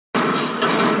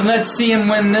And let's see him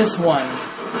win this one.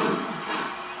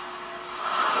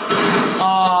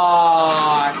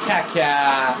 Ah,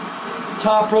 Kaka.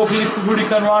 Top rope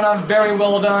Hurricane Rana, very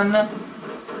well done.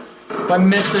 But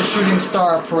missed the shooting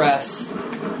star press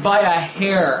by a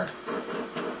hair.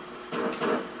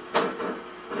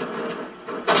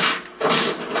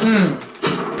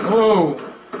 Whoa.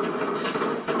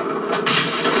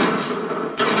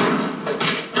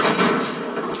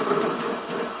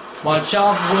 Watch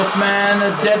out, Wolfman.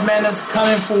 The dead man is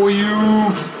coming for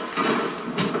you.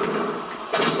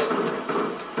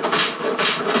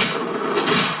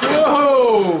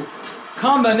 Whoa!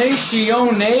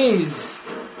 Combinaciones.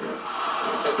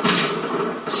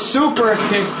 Super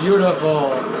kick,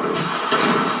 beautiful.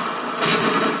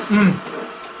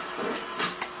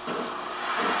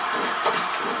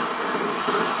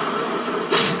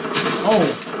 Oh.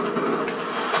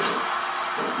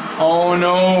 Oh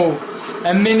no.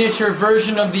 A miniature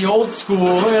version of the old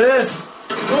school. Look at this.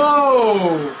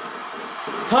 Whoa!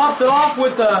 Topped it off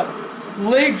with a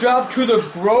leg drop to the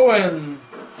groin.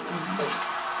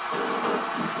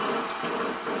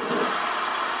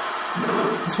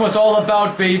 That's what it's all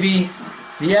about, baby.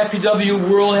 The FPW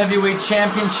World Heavyweight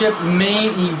Championship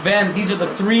main event. These are the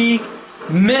three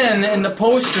men in the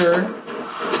poster.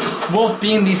 Wolf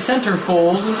being the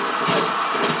centerfold.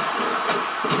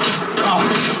 Oh,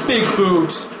 big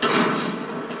boot.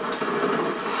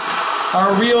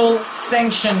 A real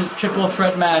sanctioned triple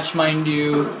threat match, mind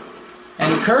you.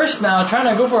 And Curse now trying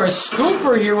to go for a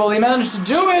scooper here. Will he manage to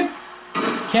do it?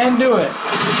 Can't do it.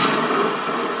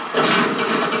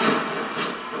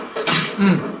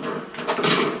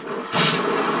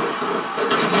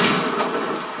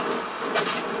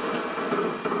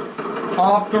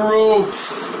 Off the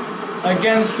ropes.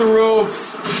 Against the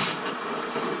ropes.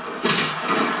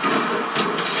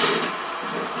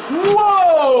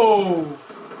 Whoa!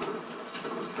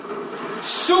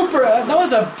 Super, that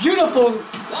was a beautiful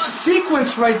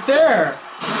sequence right there.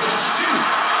 2,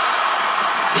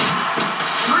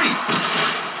 3,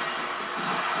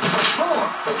 4.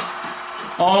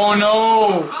 Oh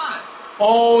no. 5.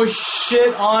 Oh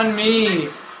shit on me.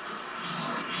 6.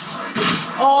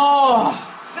 Oh.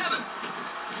 7.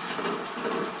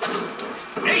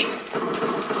 8.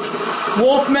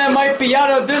 Wolfman might be out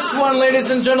of this one,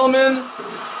 ladies and gentlemen.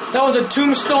 That was a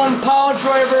tombstone pile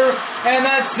driver, and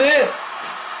that's it.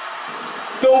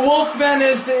 The Wolfman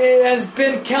has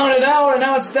been counted out, and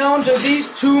now it's down to these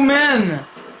two men.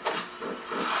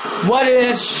 What it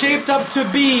has shaped up to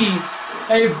be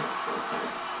a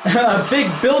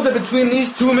big build-up between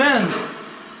these two men.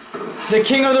 The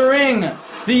King of the Ring,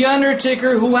 The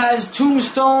Undertaker, who has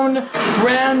tombstoned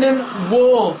Brandon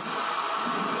Wolf.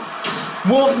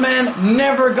 Wolfman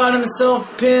never got himself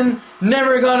pinned,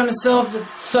 never got himself to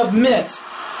submit,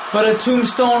 but a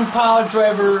tombstone pile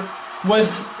driver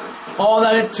was all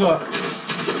that it took.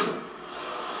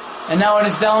 And now it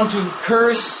is down to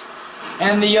Curse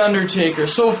and The Undertaker.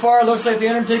 So far, it looks like The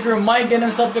Undertaker might get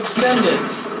himself extended.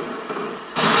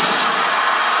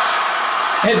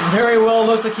 It very well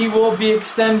looks like he will be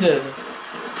extended.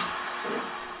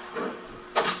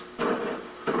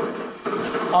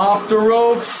 Off the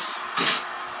ropes.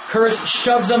 Curse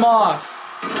shoves him off.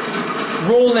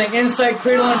 Rolling inside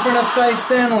cradle in front of Sky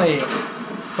Stanley.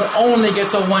 But only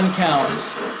gets a 1 count.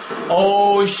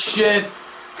 Oh shit.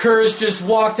 Curse just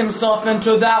walked himself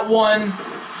into that one.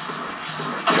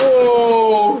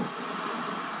 Oh.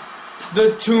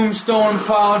 The tombstone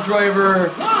pile driver.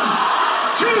 1,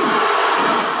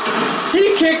 2.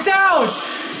 He kicked out.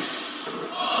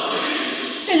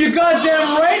 And you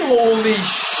goddamn right. Holy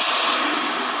sh.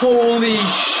 Holy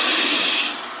sh.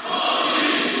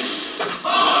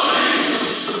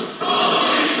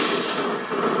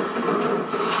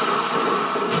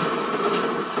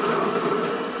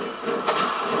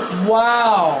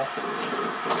 Wow.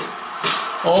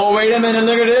 Oh, wait a minute,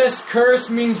 look at this. Curse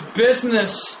means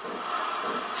business.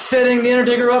 Setting The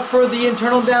Undertaker up for the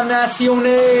Internal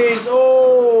Damnaciones.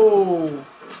 Oh.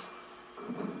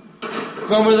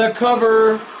 Going for the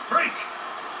cover. Break.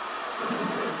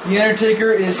 The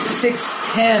Undertaker is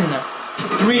 6'10",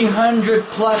 300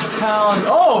 plus pounds.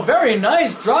 Oh, very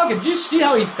nice drop. Did you see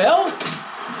how he fell?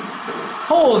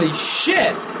 Holy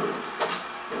shit.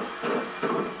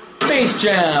 Face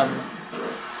jam.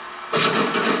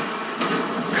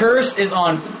 Curse is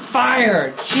on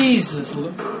fire. Jesus.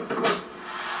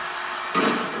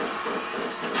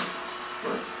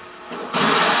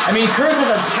 I mean, Curse has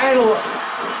a title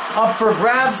up for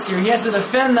grabs here. He has to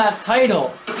defend that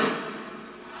title.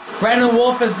 Brandon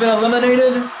Wolf has been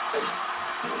eliminated.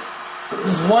 This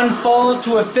is one fall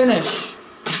to a finish.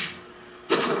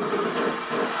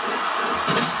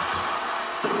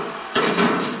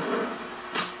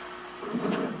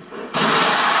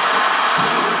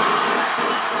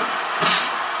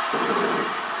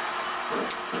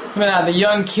 Look at that, the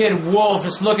young kid Wolf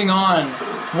just looking on,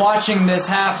 watching this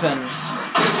happen.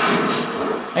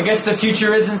 I guess the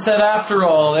future isn't set after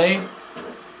all, eh?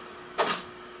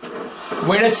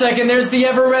 Wait a second, there's the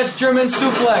Everest German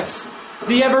suplex.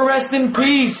 The Everest in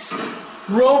peace.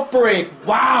 Rope break.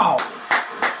 Wow.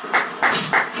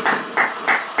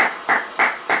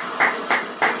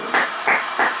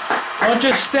 Don't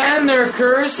just stand there,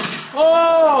 Curse.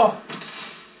 Oh!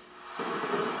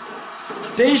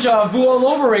 Deja vu all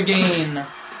over again.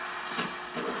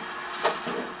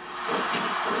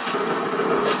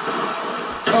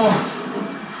 Oh.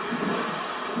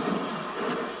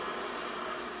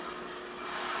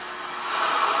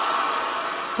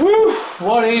 Woo!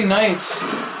 What a night.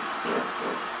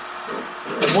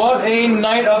 What a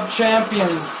night of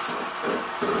champions.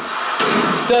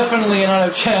 It's definitely a night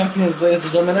of champions, ladies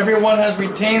and gentlemen. Everyone has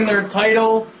retained their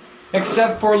title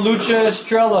except for Lucha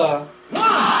Estrella.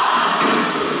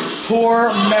 Poor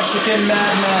Mexican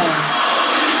madman.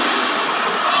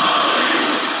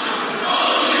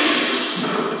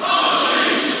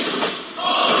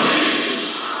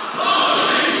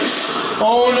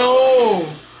 Oh no!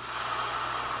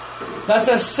 That's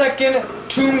a second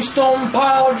tombstone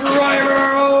pile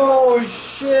driver! Oh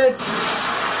shit!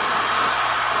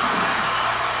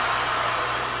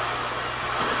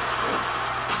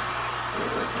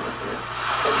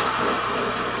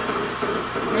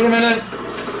 Wait a minute.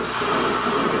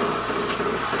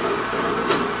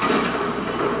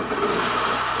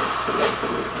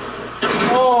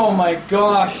 Oh my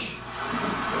gosh.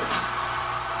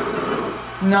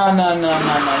 No. You're not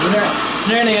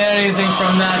gonna get anything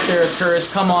from that there, Curse.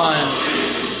 Come on.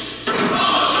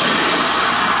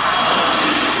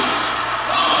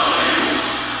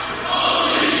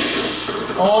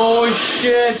 Oh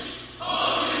shit.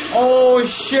 Oh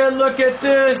shit, look at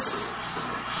this.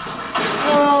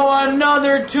 Oh,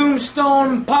 another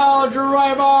tombstone pile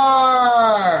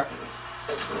driver.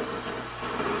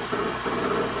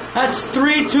 That's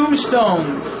 3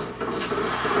 tombstones.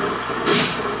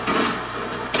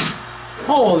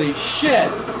 Holy shit.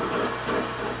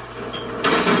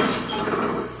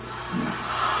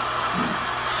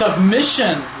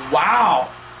 Submission. Wow.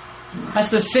 That's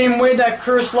the same way that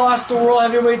Curse lost the World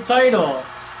Heavyweight title.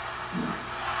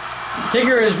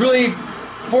 Taker is really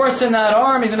forcing that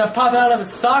arm. He's going to pop it out of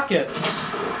its socket.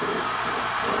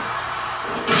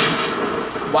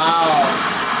 Wow.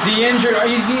 The injured,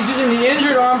 he's using the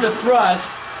injured arm to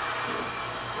thrust.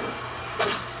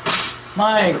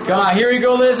 My God, here we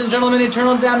go, ladies and gentlemen,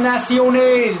 Eternal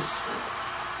Damnaciones.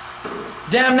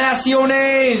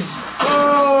 Damnaciones.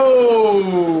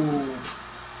 Oh.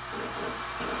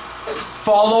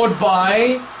 Followed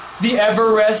by the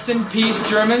Everest in Peace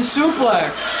German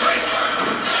suplex.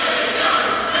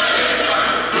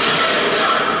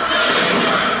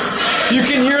 You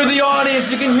can hear the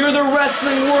audience, you can hear the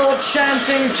wrestling world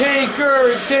chanting,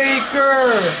 Taker,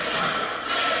 Taker.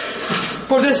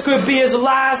 For this could be his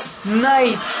last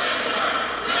night.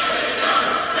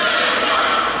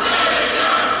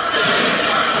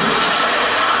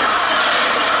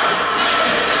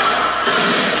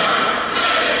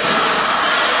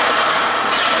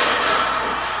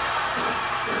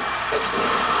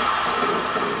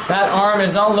 That arm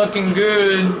is not looking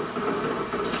good.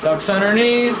 Ducks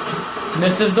underneath.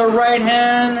 Misses the right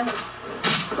hand.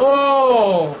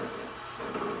 Oh!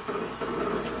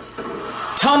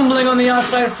 Tumbling on the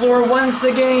outside floor once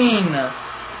again.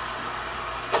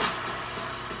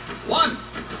 1.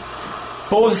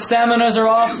 Both staminas are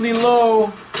awfully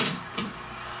low.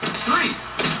 3.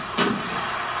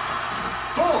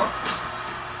 4.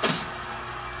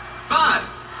 5.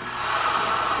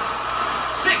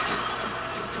 6.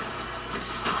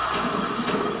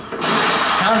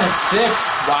 Count of 6.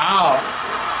 Wow.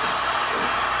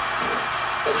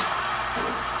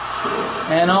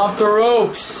 And off the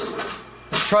ropes.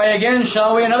 Let's try again,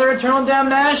 shall we? Another Eternal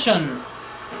Damnation.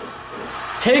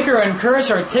 Taker and Curse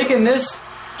are taking this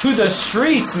to the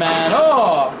streets, man.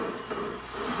 Oh.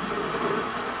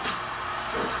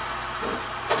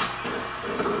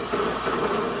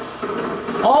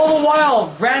 All the while,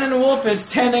 Brandon Wolf is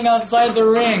standing outside the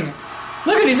ring.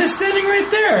 Look at, he's just standing right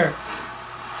there.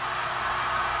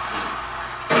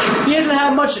 He hasn't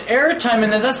had much airtime in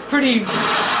this. That's pretty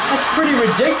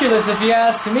ridiculous if you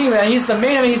ask me, man. He's the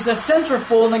main, I mean, he's the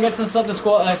centerfold and gets himself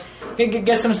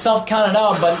gets himself counted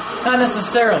out, but not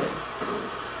necessarily.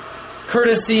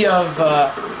 Courtesy of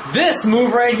this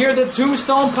move right here, the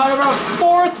Tombstone Pile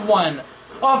Driver,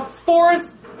 a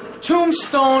fourth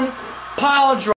tombstone pile driver.